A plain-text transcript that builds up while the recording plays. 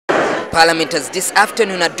Parliament has this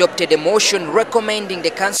afternoon adopted a motion recommending the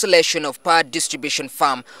cancellation of power distribution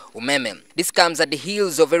firm Umeme. This comes at the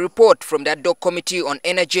heels of a report from the Ad hoc Committee on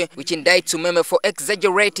Energy which indicts Umeme for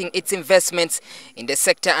exaggerating its investments in the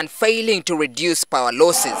sector and failing to reduce power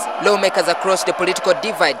losses. Lawmakers across the political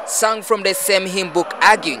divide sang from the same hymn book,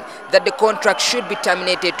 arguing that the contract should be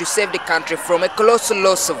terminated to save the country from a colossal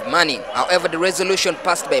loss of money. However, the resolution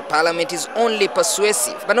passed by Parliament is only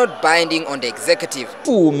persuasive but not binding on the executive.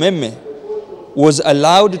 Umeme was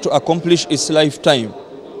allowed to accomplish its lifetime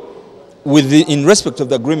in respect of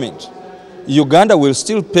the agreement. Uganda will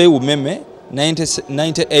still pay Umeme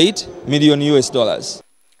 $98 million US.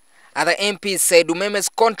 Other MPs said Umeme's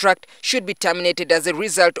contract should be terminated as a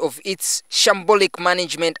result of its shambolic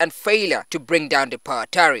management and failure to bring down the power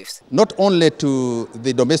tariffs. Not only to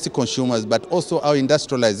the domestic consumers, but also our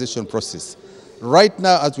industrialization process. Right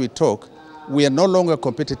now, as we talk, we are no longer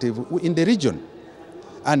competitive in the region.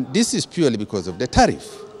 And this is purely because of the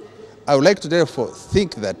tariff. I would like to therefore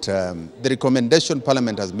think that the recommendation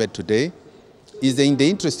Parliament has made today is in the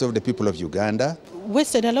interest of the people of Uganda.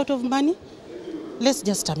 Wasted a lot of money. Let's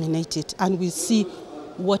just terminate it and we'll see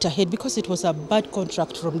what ahead, because it was a bad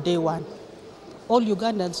contract from day one. All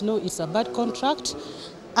Ugandans know it's a bad contract,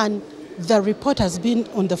 and the report has been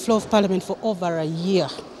on the floor of Parliament for over a year.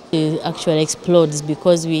 It actually explodes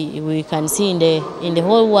because we can see in the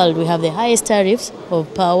whole world we have the highest tariffs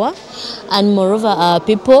of power, and moreover our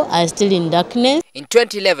people are still in darkness. In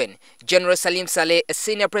 2011, General Salim Saleh, a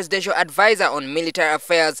senior presidential advisor on military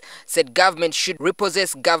affairs, said government should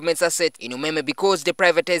repossess government's assets in Umeme because the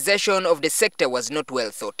privatization of the sector was not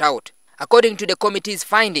well thought out. According to the committee's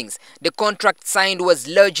findings, the contract signed was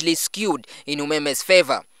largely skewed in Umeme's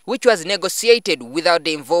favor, which was negotiated without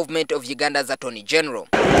the involvement of Uganda's Attorney General.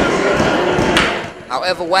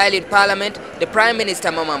 However, while in Parliament, the Prime Minister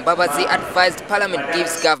Amama Mbabazi advised Parliament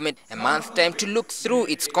gives government a month's time to look through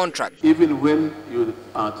its contract. Even when you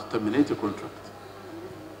are to terminate a contract,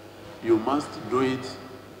 you must do it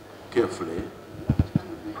carefully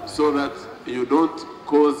so that you don't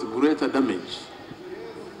cause greater damage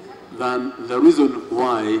than the reason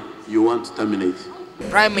why you want to terminate.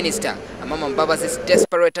 Prime Minister Amama Mbabazi's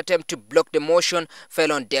desperate attempt to block the motion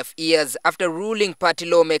fell on deaf ears after ruling party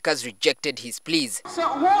lawmakers rejected his pleas. So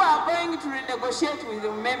who are going to renegotiate with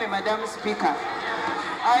Umeme, Madam Speaker?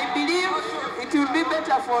 I believe it will be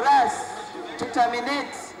better for us to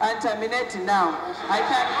terminate now.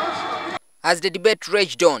 As the debate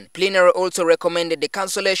raged on, plenary also recommended the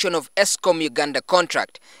cancellation of Eskom Uganda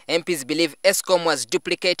contract. MPs believe Eskom was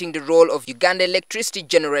duplicating the role of Uganda Electricity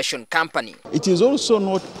Generation Company. It is also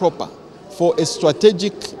not proper for a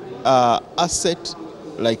strategic asset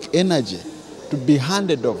like energy to be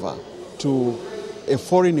handed over to a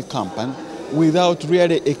foreign company without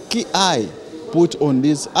really a key eye put on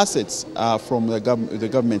these assets from the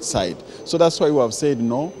government side. So that's why we have said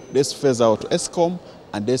no, let's phase out Eskom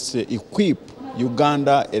and let's equip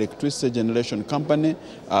Uganda Electricity Generation Company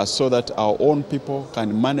so that our own people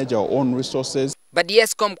can manage our own resources. But the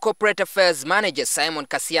Eskom Corporate Affairs Manager Simon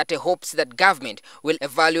Kasiate hopes that government will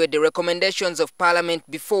evaluate the recommendations of Parliament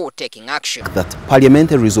before taking action. That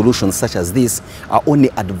parliamentary resolutions such as this are only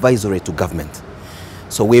advisory to government.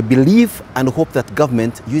 So we believe and hope that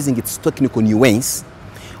government, using its technical nuance,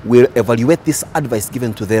 will evaluate this advice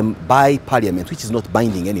given to them by Parliament, which is not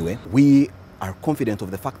binding anyway. We are confident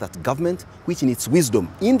of the fact that government, which in its wisdom,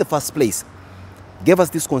 in the first place, gave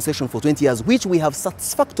us this concession for 20 years, which we have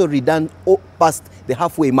satisfactorily done past the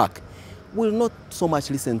halfway mark, will not so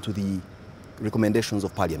much listen to the recommendations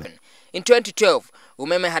of Parliament. In 2012,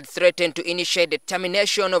 Umeme had threatened to initiate the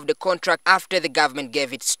termination of the contract after the government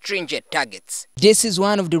gave it stringent targets. This is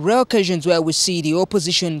one of the rare occasions where we see the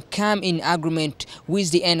opposition come in agreement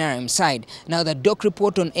with the NRM side. Now, the DOC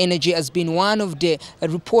report on energy has been one of the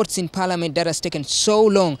reports in Parliament that has taken so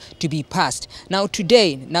long to be passed. Now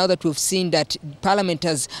today, now that we've seen that Parliament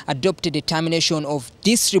has adopted the termination of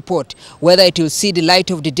this report, whether it will see the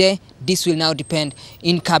light of the day, this will now depend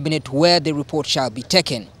in Cabinet where the report shall be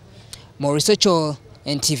taken. More research,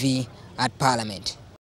 NTV at Parliament.